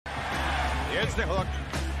Here's the hook.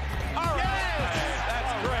 All right.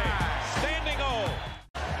 That's great. Standing O.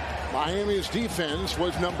 Miami's defense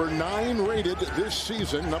was number 9 rated this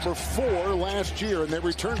season, number 4 last year, and they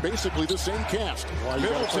returned basically the same cast.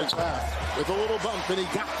 Middleton with a little bump, and he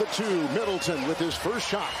got the 2. Middleton with his first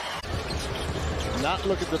shot. Not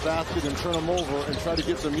look at the basket and turn them over and try to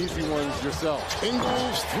get some easy ones yourself.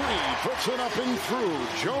 Ingles 3, puts it up and through.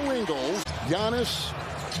 Joe Ingles. Giannis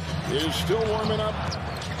is still warming up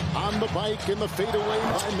on the bike, and the fadeaway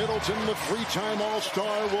by Middleton. The 3-time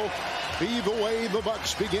All-Star will be the way the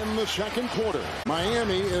Bucks begin the second quarter.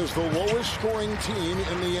 Miami is the lowest scoring team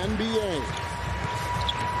in the NBA.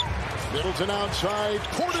 Middleton outside.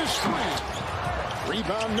 Portis 3.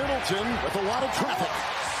 Rebound Middleton with a lot of traffic.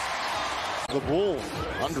 The Bull,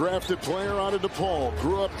 undrafted player out of DePaul,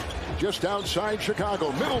 grew up just outside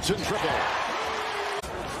Chicago. Middleton triple.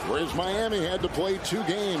 Whereas Miami had to play 2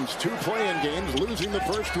 games, 2 play-in games, losing the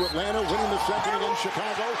first to Atlanta, winning the second against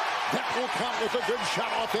Chicago. That will count with a good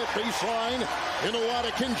shot off that baseline. In a lot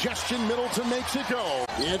of congestion, Middleton makes it go.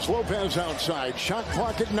 It's Lopez outside. Shot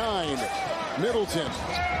clock at 9. Middleton.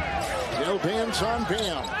 They'll dance on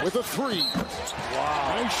Bam with a 3.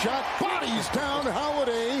 Wow. Nice shot. Bodies down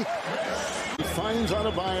Holiday. He finds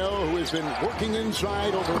Adebayo, who has been working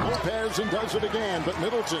inside over Lopez, and does it again. But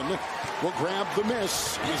Middleton will grab the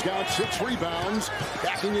miss. He's got 6 rebounds.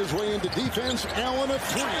 Backing his way into defense. Allen a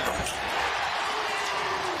 3.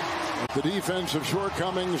 The defensive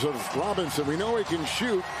shortcomings of Robinson. We know he can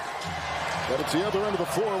shoot, but it's the other end of the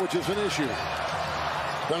floor, which is an issue.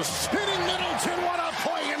 The spinning Middleton. What a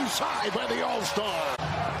play inside by the All-Star.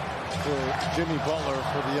 For Jimmy Butler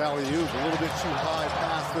for the alley-oop. A little bit too high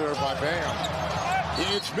pass there by Bam.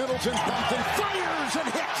 It's Middleton pumped and fires and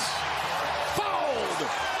hits. Fouled.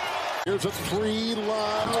 Here's a 3.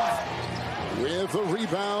 Love with a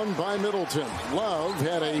rebound by Middleton. Love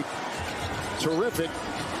had a terrific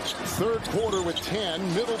third quarter with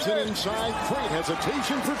 10. Middleton inside. Great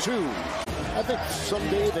hesitation for 2. I think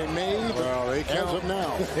someday they may, well, they count. As of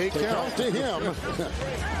now, they count to him.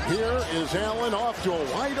 Here is Allen off to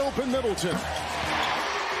a wide-open Middleton.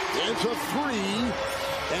 It's a 3,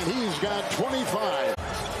 and he's got 25.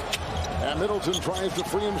 And Middleton tries to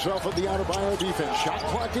free himself of the Adebayo defense. Shot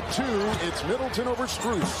clock at 2. It's Middleton over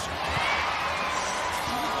Strus.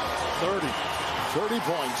 30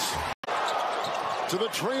 points. To the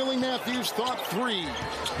trailing Matthews, thought 3.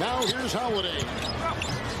 Now here's Holiday.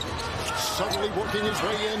 Suddenly working his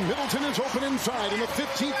way in. Middleton is open inside, and the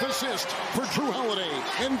 15th assist for Drew Holiday,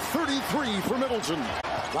 and 33 for Middleton.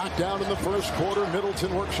 Locked down in the first quarter.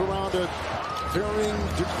 Middleton works around a varying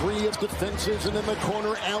degree of defenses, and in the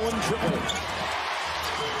corner, Allen triple.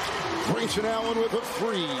 Grayson Allen with a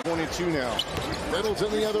 3. 22 now.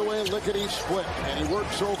 Middleton the other way, lickety split, and he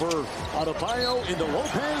works over Adebayo into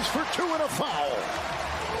Lopez for 2 and a foul.